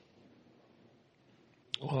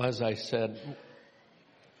Well, as I said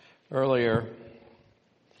earlier,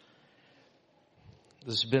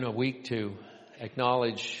 this has been a week to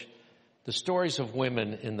acknowledge the stories of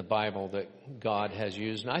women in the Bible that God has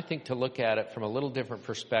used, and I think to look at it from a little different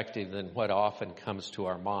perspective than what often comes to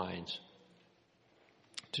our minds.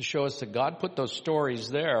 To show us that God put those stories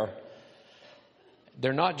there.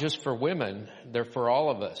 They're not just for women, they're for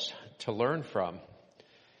all of us to learn from.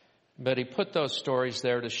 But He put those stories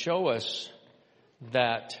there to show us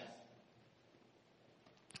that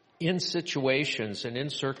in situations and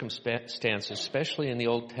in circumstances, especially in the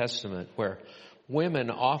Old Testament, where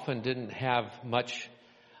women often didn't have much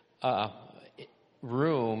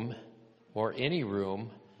room or any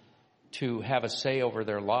room to have a say over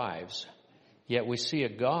their lives, yet we see a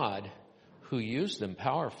God who used them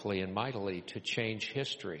powerfully and mightily to change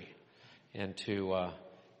history and to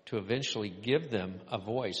eventually give them a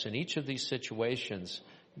voice. In each of these situations,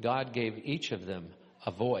 God gave each of them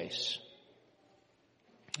a voice.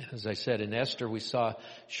 As I said, in Esther, we saw,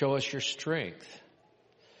 show us your strength.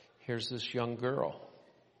 Here's this young girl,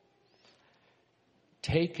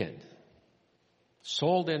 taken,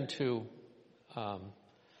 sold into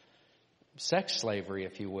sex slavery,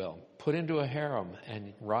 if you will, put into a harem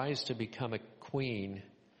and rise to become a queen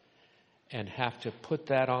and have to put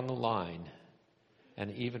that on the line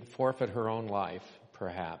and even forfeit her own life,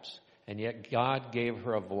 perhaps. And yet God gave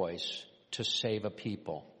her a voice to save a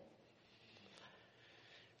people.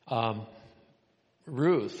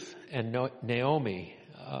 Ruth and Naomi,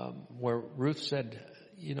 where Ruth said,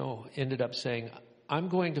 ended up saying, I'm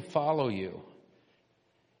going to follow you.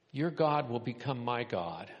 Your God will become my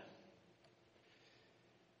God.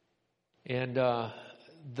 And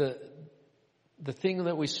the thing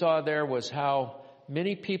that we saw there was how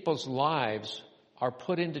many people's lives are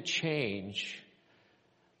put into change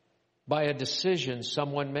by a decision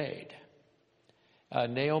someone made.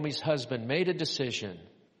 Naomi's husband made a decision.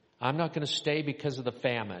 I'm not going to stay because of the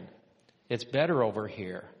famine. It's better over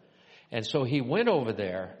here. And so he went over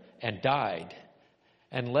there and died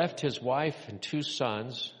and left his wife and 2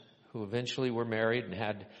 sons, who eventually were married and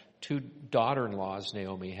had 2 daughter-in-laws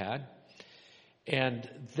Naomi had. And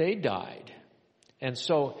they died. And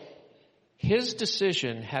so his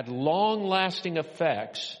decision had long-lasting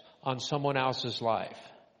effects on someone else's life.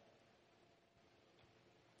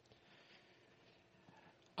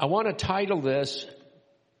 I want to title this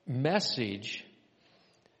message.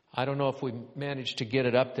 I don't know if we managed to get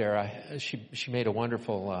it up there. She made a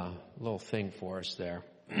wonderful little thing for us there.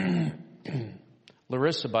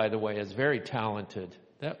 Larissa, by the way, is very talented.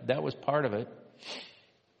 That was part of it.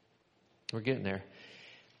 We're getting there.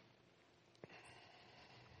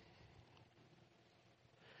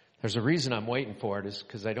 There's a reason I'm waiting for it, is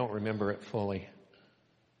because I don't remember it fully.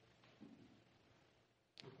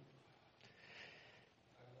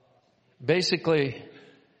 Basically,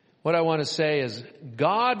 what I want to say is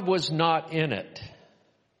God was not in it,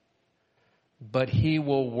 but He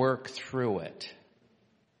will work through it.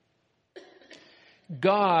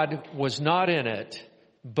 God was not in it,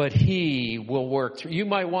 but He will work through. You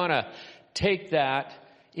might want to take that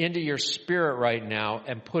into your spirit right now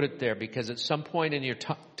and put it there, because at some point in your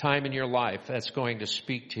time in your life, that's going to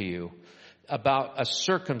speak to you about a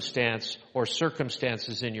circumstance or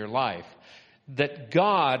circumstances in your life. That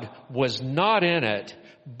God was not in it,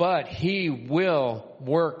 but He will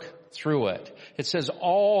work through it. It says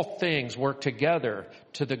all things work together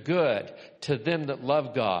to the good, to them that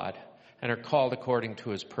love God and are called according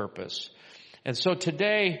to His purpose. And so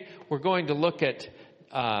today we're going to look at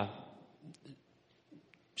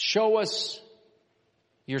show us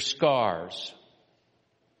your scars.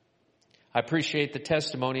 I appreciate the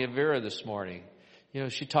testimony of Vera this morning.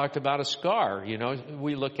 She talked about a scar.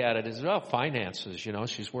 We look at it as, finances.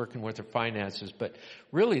 She's working with her finances. But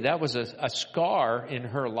really, that was a scar in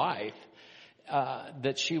her life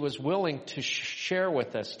that she was willing to share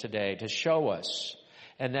with us today, to show us.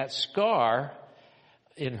 And that scar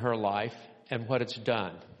in her life and what it's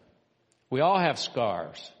done. We all have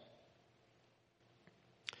scars.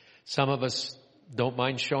 Some of us don't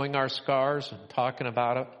mind showing our scars and talking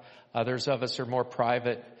about it. Others of us are more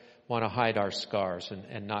private, want to hide our scars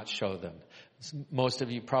and not show them. Most of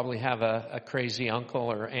you probably have a crazy uncle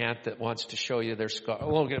or aunt that wants to show you their scar.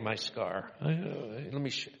 Oh, look at my scar. Let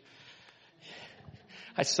me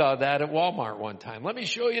I saw that at Walmart one time. Let me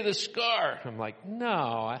show you the scar. I'm like, no,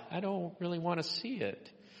 I don't really want to see it.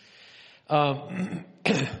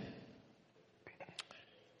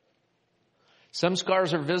 Some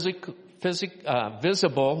scars are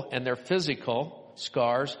visible and they're physical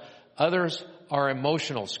scars. Others are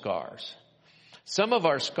emotional scars. Some of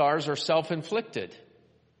our scars are self-inflicted.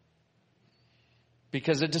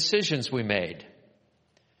 because of decisions we made.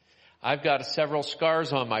 I've got several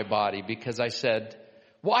scars on my body because I said,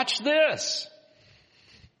 watch this.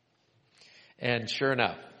 And sure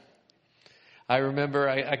enough, I remember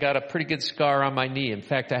I got a pretty good scar on my knee. In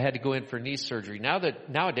fact, I had to go in for knee surgery.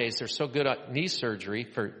 Nowadays they're so good at knee surgery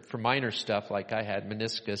for minor stuff like I had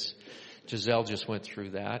meniscus. Giselle just went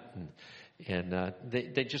through that, and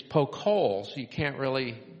they just poke holes. You can't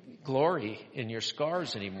really glory in your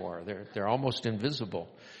scars anymore. They're almost invisible.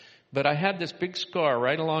 But I had this big scar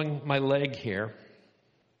right along my leg here,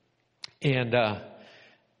 and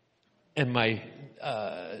my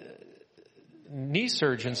knee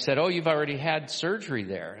surgeon said, "Oh, you've already had surgery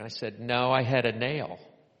there." And I said, "No, I had a nail."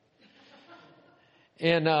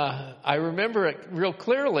 And I remember it real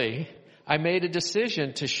clearly. I made a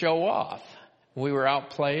decision to show off. We were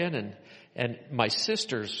out playing, and my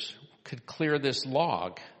sisters could clear this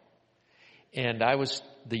log. And I was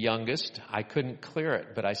the youngest. I couldn't clear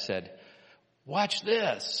it, but I said, "Watch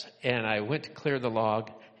this." And I went to clear the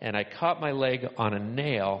log, and I caught my leg on a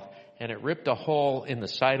nail, and it ripped a hole in the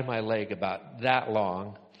side of my leg about that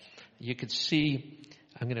long. You could see,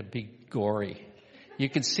 I'm going to be gory. You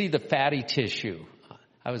could see the fatty tissue.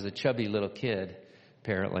 I was a chubby little kid,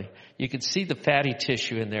 apparently. You could see the fatty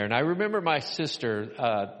tissue in there. And I remember my sister,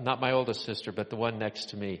 not my oldest sister, but the one next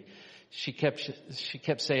to me. She kept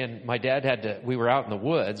saying, my dad we were out in the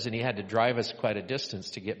woods, and he had to drive us quite a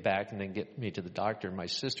distance to get back and then get me to the doctor. And my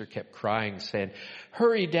sister kept crying, saying,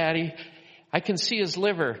 "Hurry, Daddy, I can see his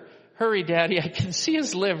liver. Hurry, Daddy, I can see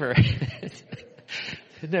his liver."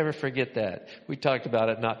 I'll never forget that. We talked about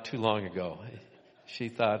it not too long ago. She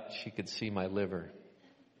thought she could see my liver.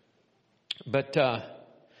 But a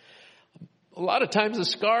lot of times the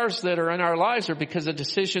scars that are in our lives are because of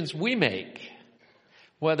decisions we make,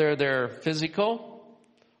 whether they're physical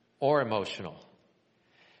or emotional.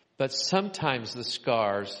 But sometimes the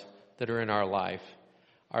scars that are in our life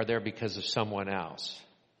are there because of someone else.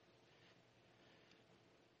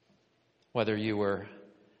 Whether you were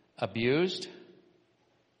abused,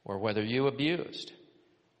 or whether you abused,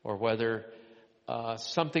 or whether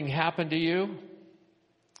something happened to you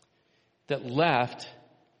that left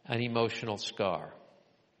an emotional scar.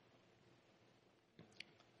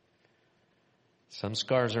 Some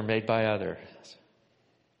scars are made by others.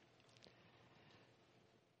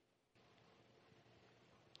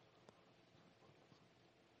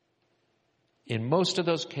 In most of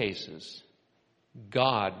those cases,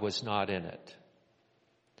 God was not in it.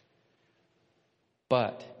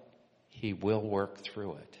 But He will work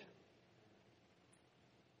through it.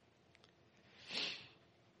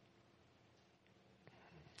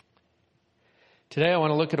 Today I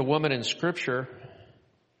want to look at a woman in Scripture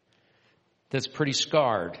that's pretty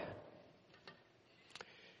scarred.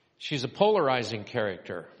 She's a polarizing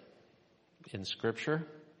character in Scripture.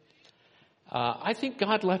 I think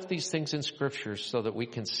God left these things in Scripture so that we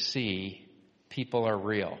can see people are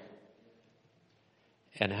real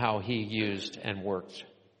and how He used and worked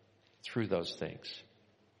through those things.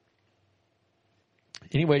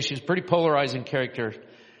 Anyway, she's a pretty polarizing character.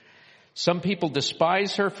 Some people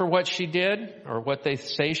despise her for what she did or what they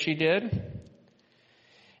say she did.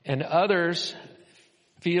 And others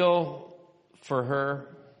feel for her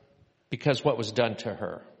because what was done to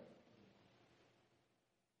her.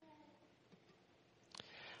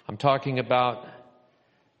 I'm talking about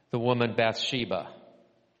the woman Bathsheba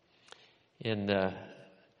in the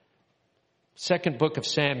second book of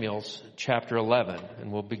Samuel, chapter 11,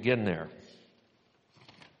 and we'll begin there.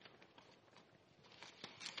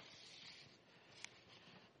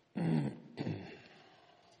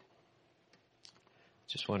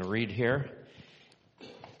 Just want to read here.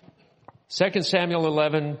 2 Samuel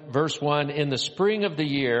 11, verse 1, in the spring of the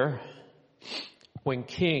year, when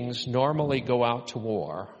kings normally go out to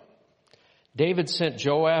war, David sent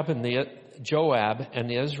Joab and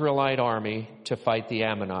the Israelite army to fight the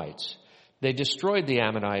Ammonites. They destroyed the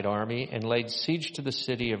Ammonite army and laid siege to the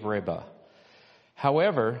city of Rabbah.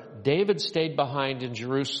 However, David stayed behind in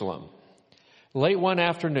Jerusalem. Late one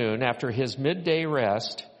afternoon, after his midday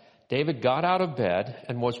rest, David got out of bed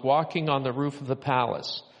and was walking on the roof of the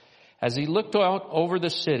palace. As he looked out over the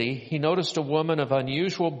city, he noticed a woman of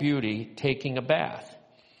unusual beauty taking a bath.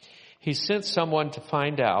 He sent someone to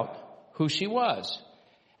find out who she was,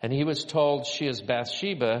 and he was told she is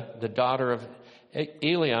Bathsheba, the daughter of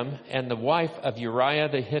Eliam and the wife of Uriah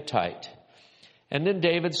the Hittite. And then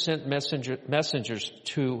David sent messengers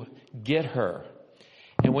to get her.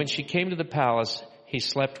 And when she came to the palace, he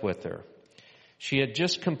slept with her. She had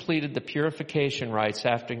just completed the purification rites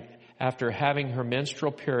after having her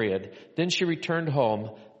menstrual period. Then she returned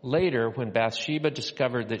home. Later, when Bathsheba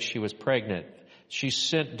discovered that she was pregnant, she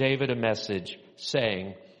sent David a message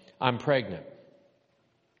saying, I'm pregnant.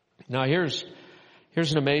 Now here's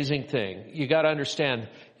an amazing thing. You got to understand,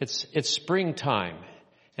 it's springtime.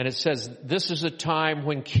 And it says, this is a time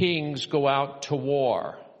when kings go out to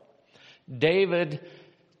war. David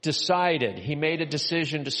decided, he made a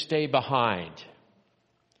decision to stay behind.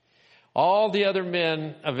 All the other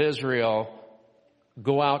men of Israel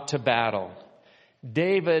go out to battle.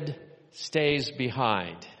 David stays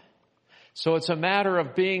behind. So it's a matter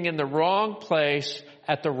of being in the wrong place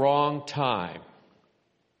at the wrong time.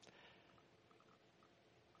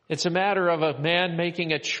 It's a matter of a man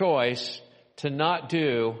making a choice to not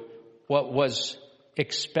do what was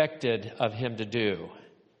expected of him to do.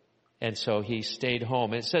 And so he stayed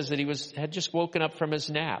home. It says that he had just woken up from his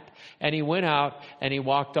nap. And he went out and he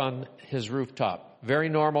walked on his rooftop. Very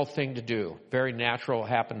normal thing to do. Very natural.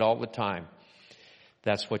 Happened all the time.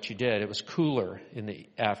 That's what you did. It was cooler in the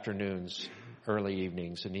afternoons, early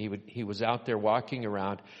evenings. And he was out there walking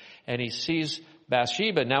around. And he sees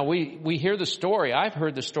Bathsheba. Now we hear the story. I've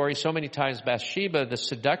heard the story so many times. Bathsheba, the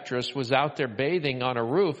seductress, was out there bathing on a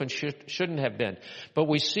roof and shouldn't have been. But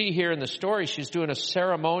we see here in the story she's doing a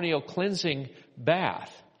ceremonial cleansing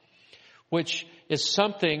bath, which is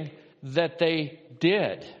something that they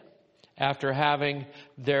did after having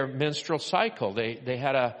their menstrual cycle. They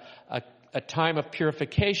had a time of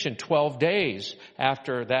purification, 12 days.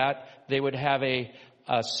 After that, they would have a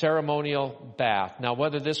ceremonial bath. Now,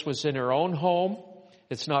 whether this was in her own home,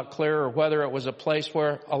 it's not clear, or whether it was a place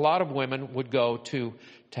where a lot of women would go to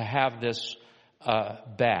have this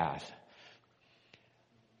bath.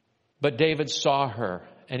 But David saw her,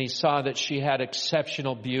 and he saw that she had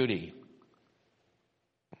exceptional beauty.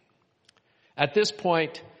 At this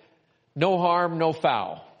point, no harm, no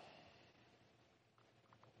foul.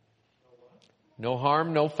 No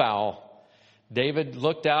harm, no foul. David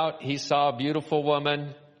looked out, he saw a beautiful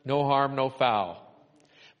woman, no harm, no foul.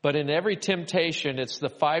 But in every temptation, it's the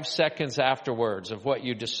 5 seconds afterwards of what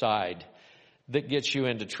you decide that gets you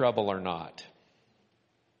into trouble or not.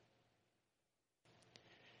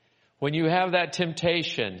 When you have that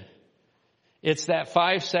temptation, it's that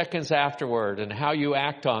 5 seconds afterward and how you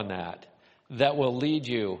act on that will lead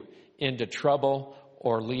you into trouble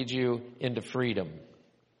or lead you into freedom.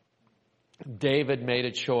 David made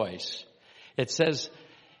a choice. It says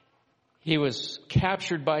he was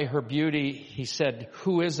captured by her beauty. He said,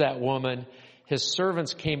 who is that woman? His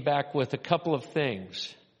servants came back with a couple of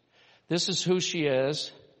things. This is who she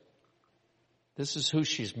is. This is who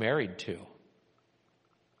she's married to.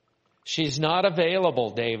 She's not available,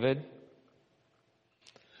 David.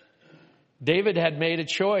 David had made a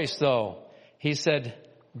choice, though. He said,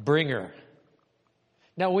 bring her.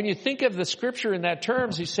 Now, when you think of the scripture in that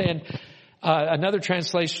terms, he's saying, another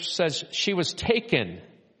translation says she was taken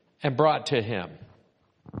and brought to him.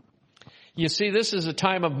 You see, this is a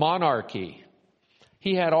time of monarchy.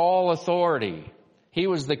 He had all authority. He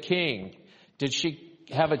was the king. Did she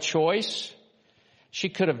have a choice? She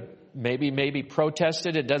could have maybe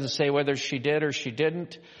protested. It doesn't say whether she did or she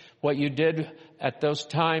didn't. What you did at those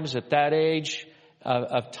times, at that age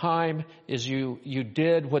of time, is you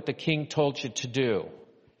did what the king told you to do.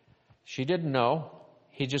 She didn't know.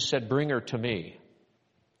 He just said, bring her to me.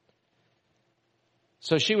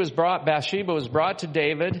 So Bathsheba was brought to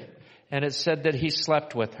David, and it said that he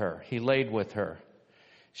slept with her. He laid with her.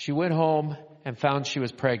 She went home and found she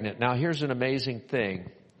was pregnant. Now here's an amazing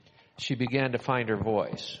thing. She began to find her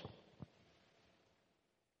voice.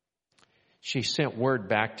 She sent word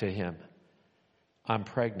back to him. I'm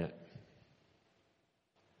pregnant.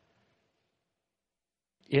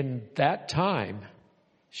 In that time,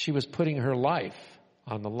 she was putting her life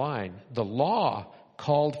on the line. The law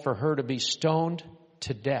called for her to be stoned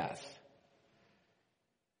to death.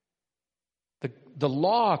 The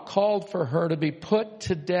law called for her to be put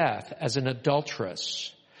to death as an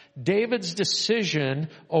adulteress. David's decision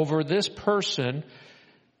over this person,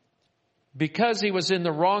 because he was in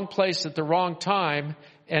the wrong place at the wrong time,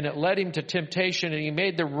 and it led him to temptation, and he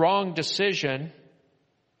made the wrong decision,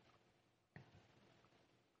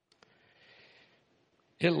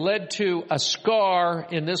 it led to a scar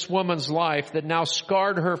in this woman's life that now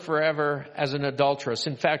scarred her forever as an adulteress.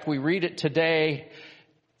 In fact, we read it today,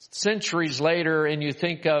 centuries later, and you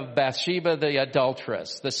think of Bathsheba, the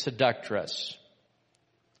adulteress, the seductress.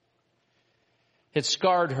 It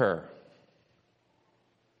scarred her.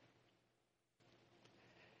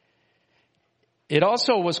 It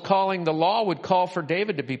also was the law would call for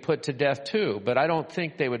David to be put to death too, but I don't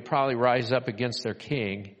think they would probably rise up against their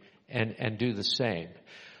king and do the same.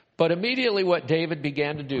 But immediately what David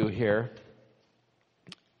began to do here,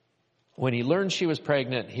 when he learned she was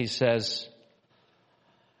pregnant, he says,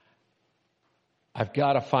 I've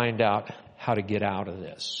got to find out how to get out of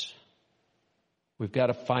this. We've got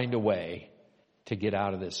to find a way to get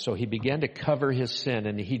out of this. So he began to cover his sin,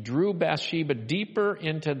 and he drew Bathsheba deeper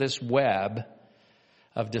into this web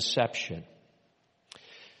of deception.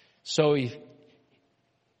 So he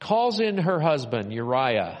calls in her husband,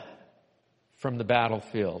 Uriah, from the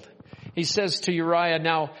battlefield. He says to Uriah,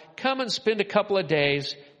 now come and spend a couple of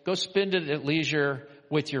days. Go spend it at leisure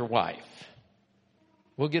with your wife.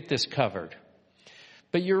 We'll get this covered.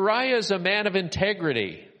 But Uriah is a man of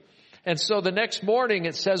integrity. And so the next morning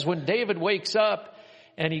it says when David wakes up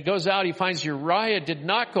and he goes out, he finds Uriah did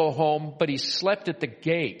not go home, but he slept at the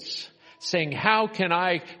gates, saying, how can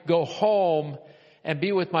I go home and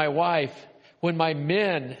be with my wife when my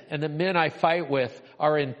men and the men I fight with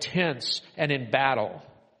are in tents and in battle?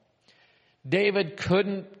 David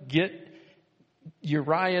couldn't get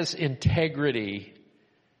Uriah's integrity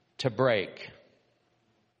to break.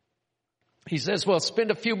 He says, well, spend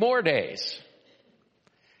a few more days.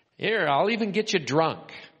 Here, I'll even get you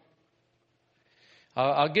drunk.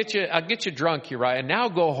 I'll get you drunk, Uriah. Now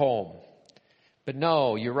go home. But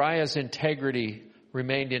no, Uriah's integrity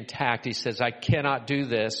remained intact. He says, I cannot do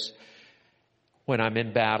this when I'm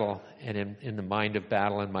in battle and in the mind of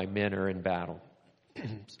battle and my men are in battle.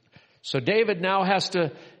 So David now has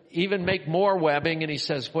to even make more webbing, and he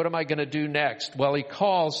says, what am I going to do next? Well, he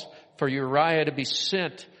calls for Uriah to be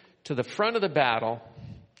sent to the front of the battle.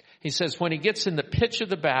 He says when he gets in the pitch of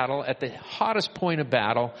the battle, at the hottest point of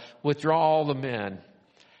battle, withdraw all the men.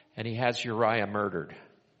 And he has Uriah murdered.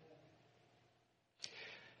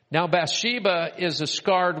 Now Bathsheba is a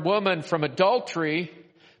scarred woman from adultery,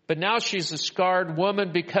 but now she's a scarred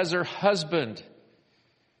woman because her husband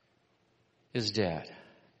is dead.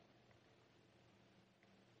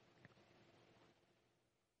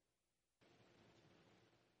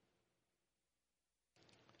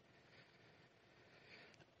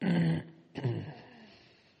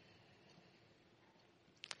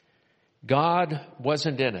 God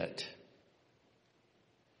wasn't in it.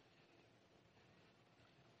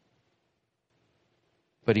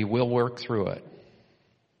 But he will work through it.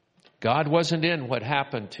 God wasn't in what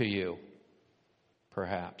happened to you,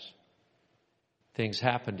 perhaps. Things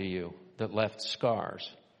happened to you that left scars.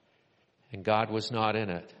 And God was not in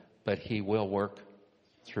it, but he will work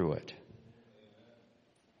through it.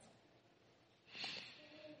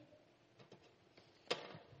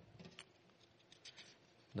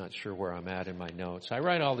 Not sure where I'm at in my notes. I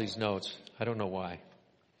write all these notes. I don't know why.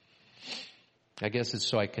 I guess it's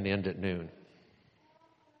so I can end at noon.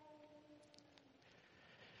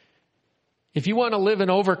 If you want to live an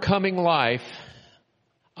overcoming life,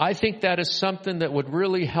 I think that is something that would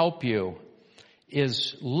really help you,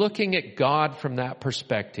 is looking at God from that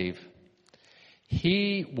perspective.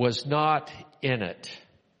 He was not in it,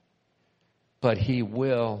 but he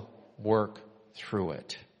will work through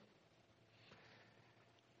it.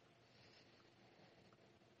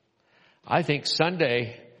 I think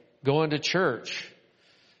Sunday, going to church,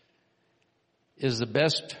 is the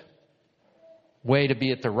best way to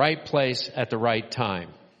be at the right place at the right time.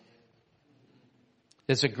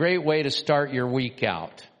 It's a great way to start your week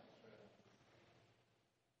out.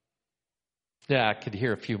 Yeah, I could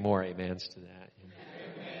hear a few more amens to that.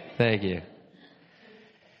 Thank you.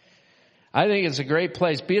 I think it's a great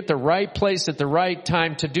place. Be at the right place at the right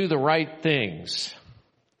time to do the right things.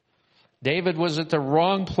 David was at the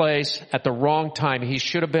wrong place at the wrong time. He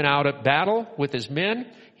should have been out at battle with his men.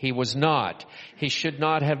 He was not. He should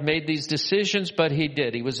not have made these decisions, but he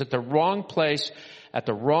did. He was at the wrong place at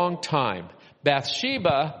the wrong time.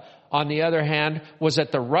 Bathsheba, on the other hand, was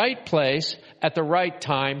at the right place at the right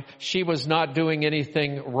time. She was not doing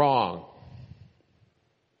anything wrong.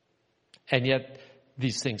 And yet,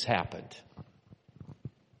 these things happened.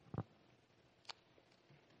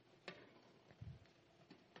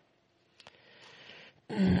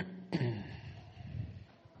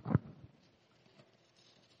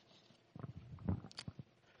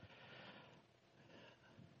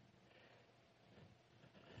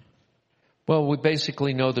 Well, we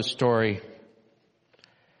basically know the story,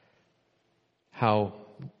 how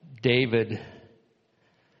David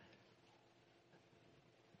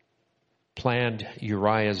planned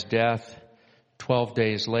Uriah's death. 12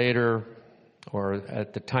 days later, or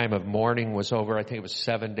at the time of mourning was over, I think it was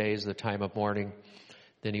 7 days, the time of mourning,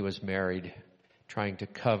 then he was married, trying to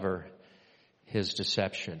cover his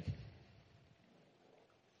deception.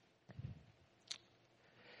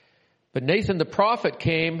 But Nathan the prophet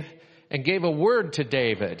came and gave a word to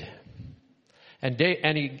David. And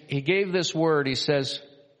he gave this word. He says,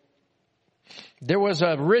 there was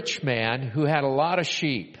a rich man who had a lot of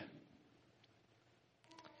sheep.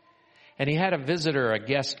 and he had a visitor, a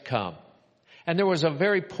guest come. And there was a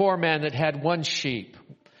very poor man that had one sheep,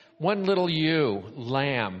 one little ewe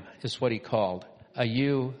lamb is what he called, a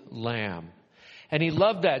ewe lamb. And he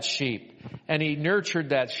loved that sheep, and he nurtured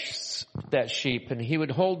that sheep, and he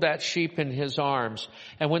would hold that sheep in his arms.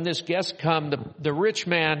 And when this guest come, the rich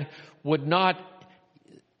man would not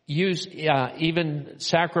even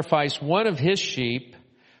sacrifice one of his sheep,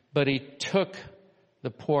 but he took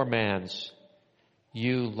the poor man's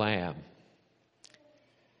ewe lamb.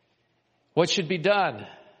 What should be done?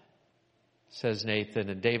 Says Nathan.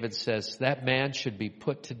 And David says, that man should be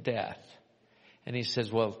put to death. And he says,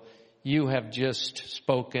 well, you have just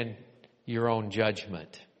spoken your own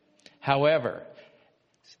judgment. However,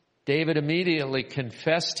 David immediately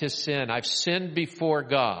confessed his sin. I've sinned before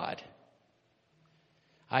God.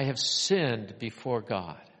 I have sinned before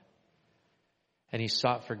God. And he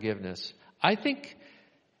sought forgiveness. I think,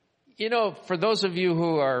 for those of you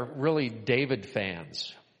who are really David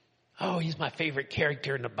fans, oh, he's my favorite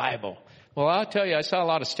character in the Bible. Well, I'll tell you, I saw a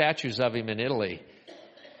lot of statues of him in Italy.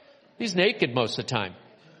 He's naked most of the time.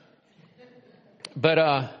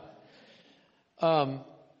 But,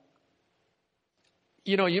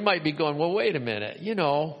 you might be going, well, wait a minute.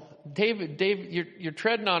 David, you're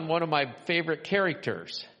treading on one of my favorite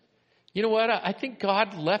characters. You know what? I think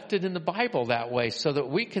God left it in the Bible that way so that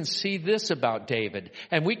we can see this about David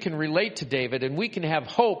and we can relate to David and we can have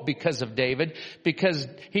hope because of David, because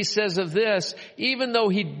he says of this, even though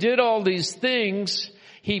he did all these things,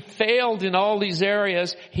 he failed in all these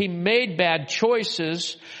areas, he made bad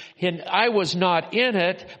choices, and I was not in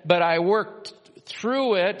it, but I worked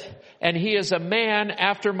through it, and he is a man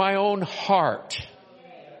after my own heart.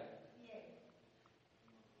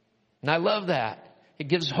 And I love that. It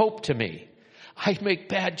gives hope to me. I make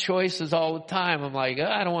bad choices all the time. I'm like,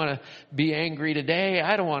 I don't want to be angry today.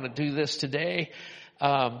 I don't want to do this today.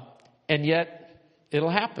 And yet, it'll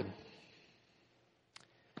happen.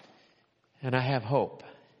 And I have hope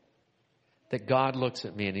that God looks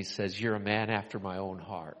at me and he says, you're a man after my own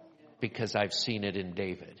heart, because I've seen it in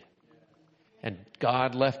David. And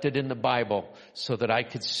God left it in the Bible so that I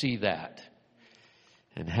could see that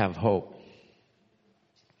and have hope.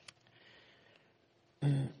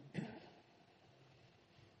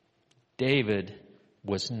 David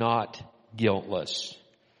was not guiltless,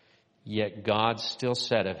 yet God still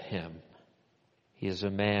said of him, he is a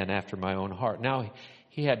man after my own heart. Now,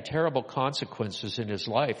 he had terrible consequences in his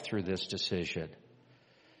life through this decision.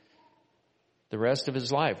 The rest of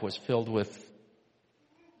his life was filled with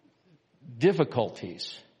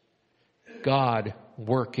difficulties, God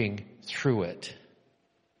working through it.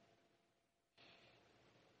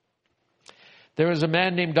 There was a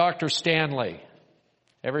man named Dr. Stanley.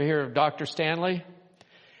 Ever hear of Dr. Stanley?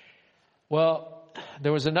 Well,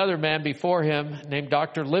 there was another man before him named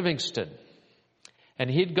Dr. Livingstone. And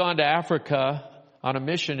he'd gone to Africa on a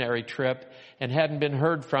missionary trip and hadn't been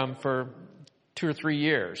heard from for 2 or 3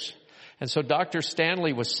 years. And so Dr.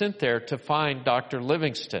 Stanley was sent there to find Dr.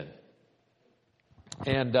 Livingstone.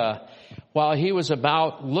 And while he was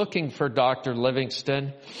about looking for Dr.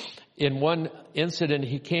 Livingstone, in one incident,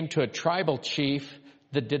 he came to a tribal chief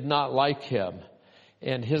that did not like him.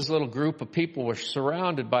 And his little group of people were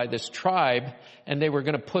surrounded by this tribe, and they were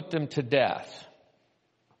going to put them to death.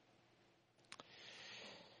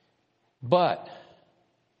 But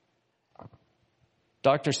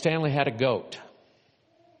Dr. Stanley had a goat.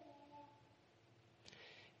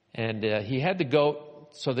 And he had the goat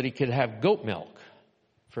so that he could have goat milk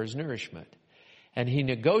for his nourishment. And he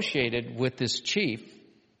negotiated with this chief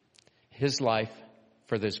his life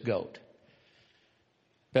for this goat.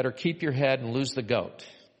 Better keep your head and lose the goat.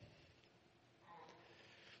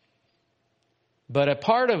 But a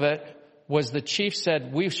part of it was the chief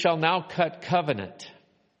said, we shall now cut covenant.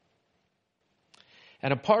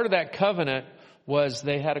 And a part of that covenant was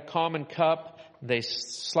they had a common cup. They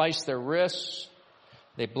sliced their wrists.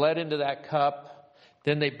 They bled into that cup.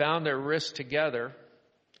 Then they bound their wrists together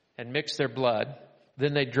and mixed their blood.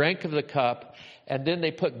 Then they drank of the cup. And then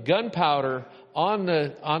they put gunpowder on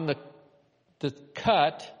the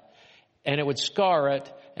cut, and it would scar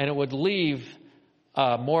it, and it would leave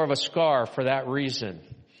more of a scar for that reason.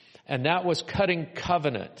 And that was cutting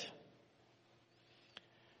covenant.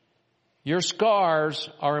 Your scars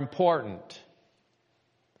are important.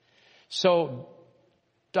 So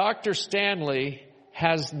Dr. Stanley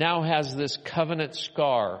now has this covenant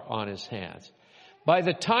scar on his hands. By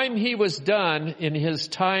the time he was done in his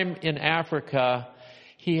time in Africa,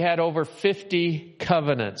 he had over 50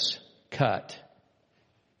 covenants cut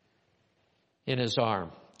in his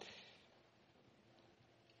arm.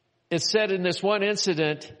 It said in this one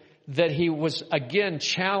incident that he was again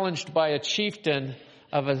challenged by a chieftain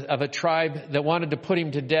of a tribe that wanted to put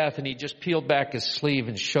him to death, and he just peeled back his sleeve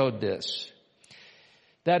and showed this.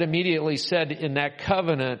 That immediately said, in that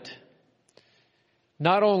covenant,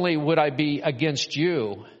 not only would I be against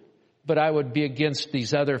you, but I would be against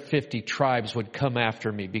these other 50 tribes would come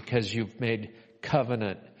after me because you've made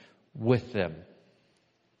covenant with them.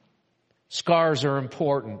 Scars are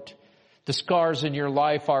important. The scars in your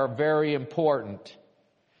life are very important.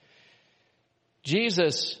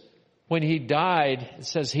 Jesus, when he died, it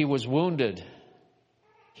says he was wounded.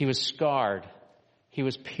 He was scarred. He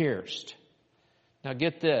was pierced. Now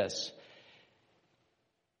get this.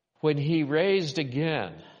 When he raised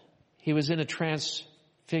again, he was in a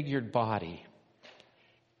transfigured body.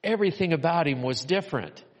 Everything about him was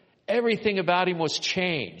different. Everything about him was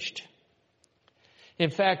changed.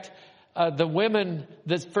 In fact, the women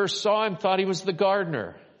that first saw him thought he was the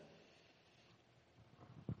gardener.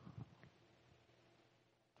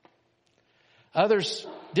 Others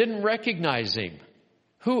didn't recognize him.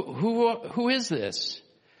 Who is this?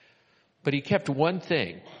 But he kept one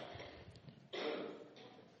thing.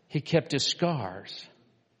 He kept his scars.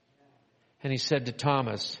 And he said to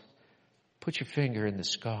Thomas, put your finger in the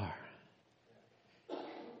scar.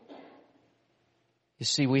 You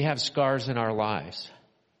see, we have scars in our lives.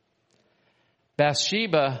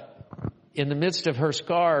 Bathsheba, in the midst of her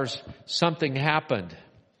scars, something happened.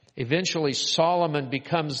 Eventually, Solomon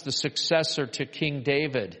becomes the successor to King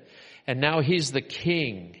David, and now he's the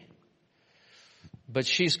king. But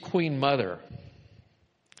she's queen mother.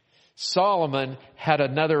 Solomon had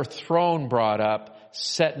another throne brought up,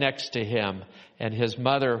 set next to him, and his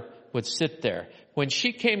mother would sit there. When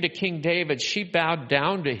she came to King David, she bowed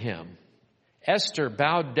down to him. Esther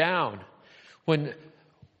bowed down. When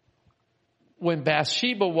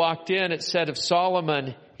Bathsheba walked in, it said of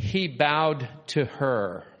Solomon, he bowed to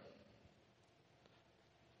her.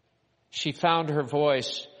 She found her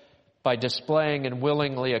voice by displaying and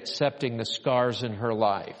willingly accepting the scars in her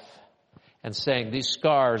life and saying, these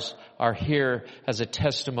scars are here as a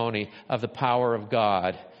testimony of the power of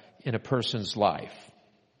God in a person's life.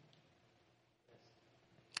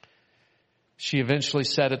 She eventually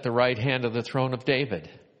sat at the right hand of the throne of David.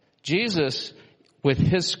 Jesus, with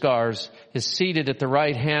his scars, is seated at the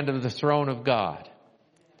right hand of the throne of God.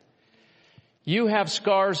 You have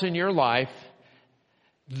scars in your life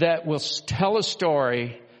that will tell a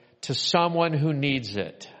story to someone who needs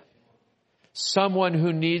it. Someone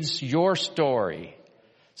who needs your story.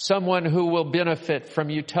 Someone who will benefit from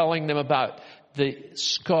you telling them about the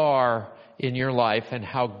scar in your life and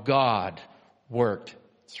how God worked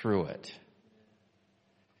through it.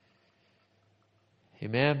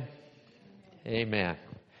 Amen? Amen.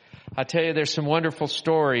 I tell you, there's some wonderful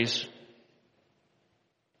stories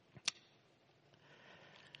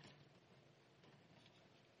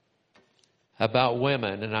about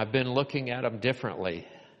women, and I've been looking at them differently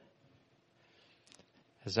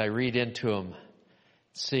as I read into them,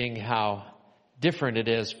 seeing how different it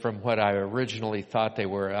is from what I originally thought they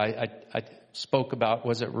were. I spoke about,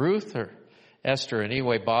 was it Ruth or Esther? And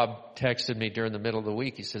anyway, Bob texted me during the middle of the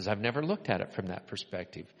week. He says, I've never looked at it from that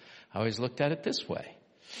perspective. I always looked at it this way.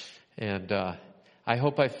 And I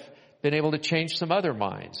hope I've been able to change some other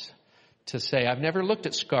minds to say, I've never looked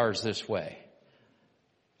at scars this way.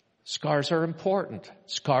 Scars are important.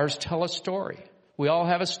 Scars tell a story. We all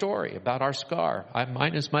have a story about our scar.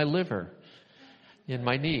 Mine is my liver in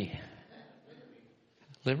my knee.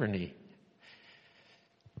 Liver knee.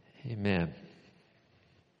 Amen.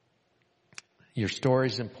 Your story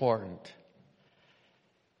is important. It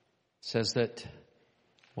says that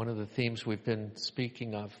one of the themes we've been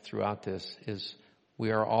speaking of throughout this is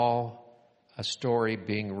we are all a story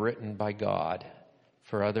being written by God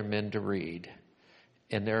for other men to read.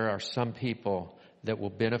 And there are some people that will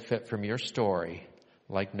benefit from your story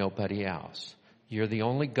like nobody else. You're the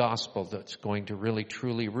only gospel that's going to really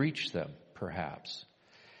truly reach them, perhaps.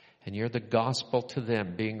 And you're the gospel to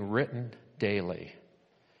them being written daily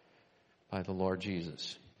by the Lord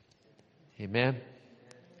Jesus. Amen?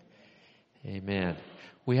 Amen.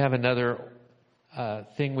 We have another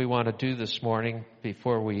thing we want to do this morning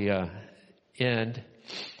before we end.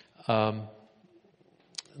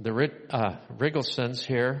 The Rigglesons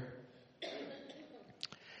here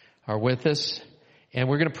are with us, and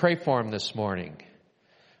we're going to pray for them this morning.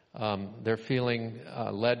 They're feeling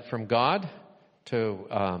led from God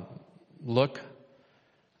to look,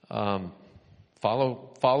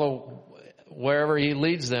 follow wherever He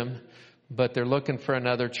leads them, but they're looking for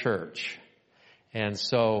another church. And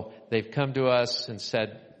so they've come to us and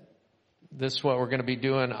said, this is what we're going to be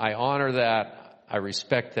doing. I honor that. I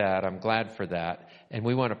respect that. I'm glad for that. And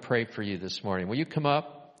we want to pray for you this morning. Will you come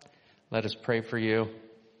up? Let us pray for you.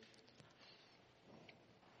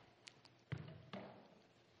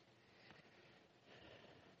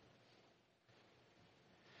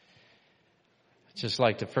 I'd just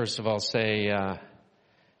like to first of all say,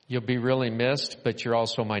 you'll be really missed, but you're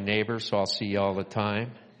also my neighbor, so I'll see you all the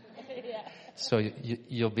time. Yeah. So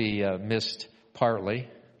you'll be missed partly,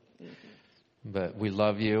 but we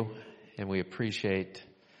love you and we appreciate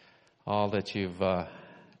all that you've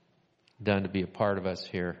done to be a part of us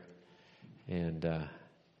here, and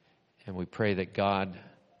we pray that God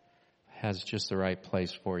has just the right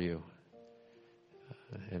place for you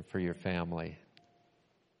and for your family.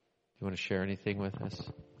 You want to share anything with us?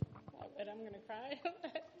 But I'm going to cry.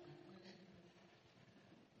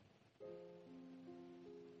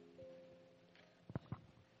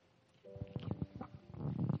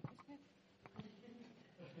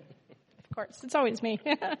 Of course, it's always me.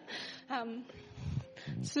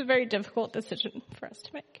 This is a very difficult decision for us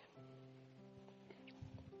to make.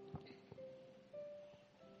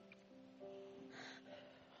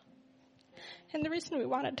 And the reason we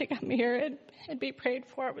wanted to come here and be prayed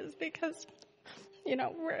for was because,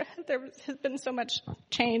 there has been so much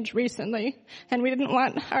change recently, and we didn't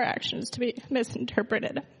want our actions to be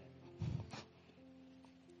misinterpreted.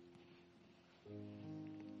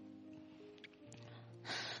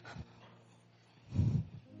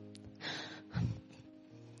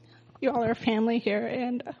 You all are family here,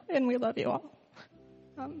 and we love you all.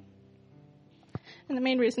 And the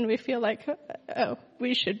main reason we feel like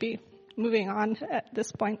we should be moving on at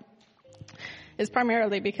this point is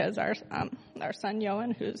primarily because our son Johan,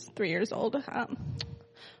 who's 3 years old,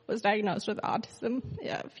 was diagnosed with autism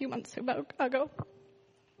a few months ago.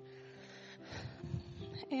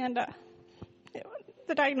 And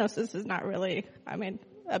the diagnosis is not really,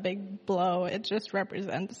 a big blow. It just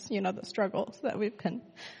represents, the struggles that we've been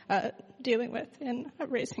dealing with in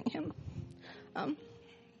raising him.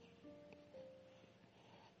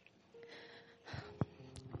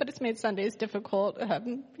 But it's made Sundays difficult. Half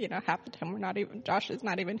the time Josh is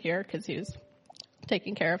not even here because he's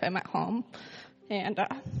taking care of him at home. And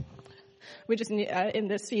we just need, in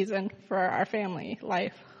this season for our family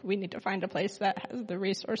life, we need to find a place that has the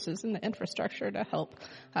resources and the infrastructure to help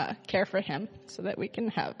care for him so that we can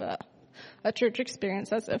have a church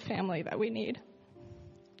experience as a family that we need.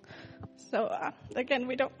 So, again,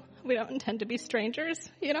 we don't intend to be strangers,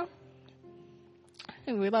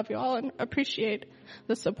 And we love you all and appreciate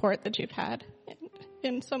the support that you've had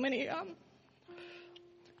in so many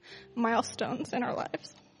milestones in our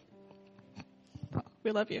lives.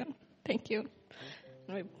 We love you. Thank you.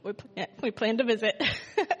 And we plan to visit.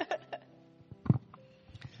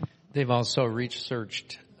 They've also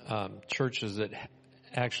researched churches that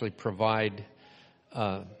actually provide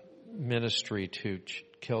ministry to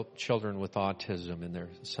children with autism in their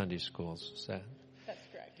Sunday schools. That's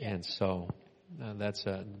correct. Yeah. And so that's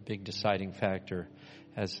a big deciding factor.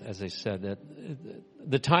 As I said, that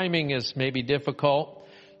the timing is maybe difficult,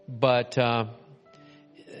 but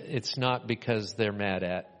it's not because they're mad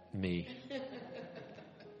at me.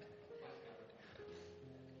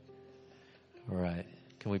 All right.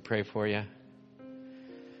 Can we pray for you?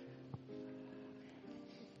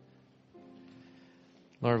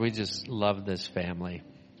 Lord, we just love this family.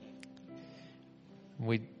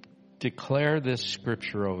 We declare this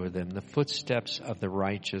scripture over them. The footsteps of the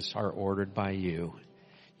righteous are ordered by you.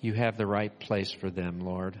 You have the right place for them,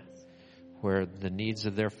 Lord, where the needs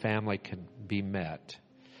of their family can be met.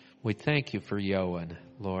 We thank you for Johan,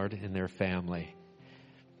 Lord, and their family.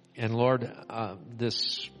 And Lord,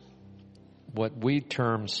 this, what we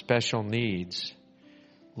term special needs,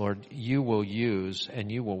 Lord, you will use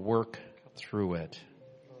and you will work through it.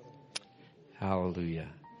 Hallelujah.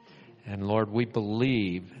 And Lord, we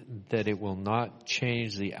believe that it will not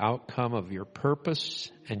change the outcome of your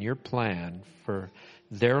purpose and your plan for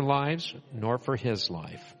their lives, nor for his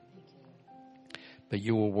life. But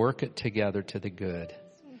you will work it together to the good.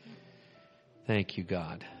 Thank you,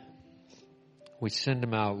 God. We send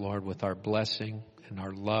them out, Lord, with our blessing and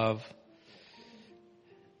our love.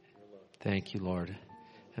 Thank you, Lord.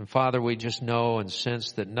 And Father, we just know and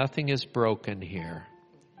sense that nothing is broken here,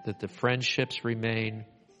 that the friendships remain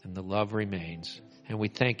and the love remains. And we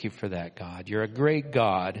thank you for that, God. You're a great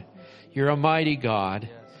God. You're a mighty God.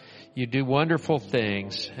 You do wonderful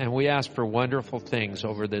things, and we ask for wonderful things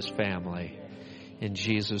over this family. In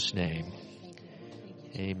Jesus' name,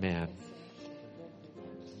 amen.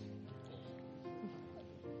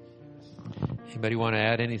 Anybody want to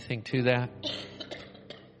add anything to that?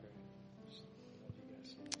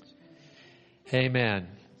 Amen.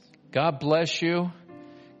 God bless you.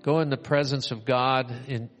 Go in the presence of God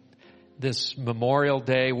in this Memorial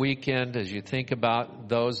Day weekend as you think about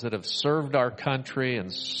those that have served our country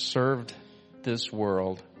and served this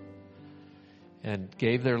world and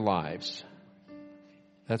gave their lives.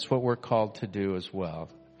 That's what we're called to do as well,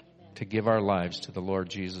 to give our lives to the Lord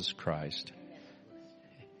Jesus Christ.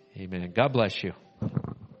 Amen. God bless you.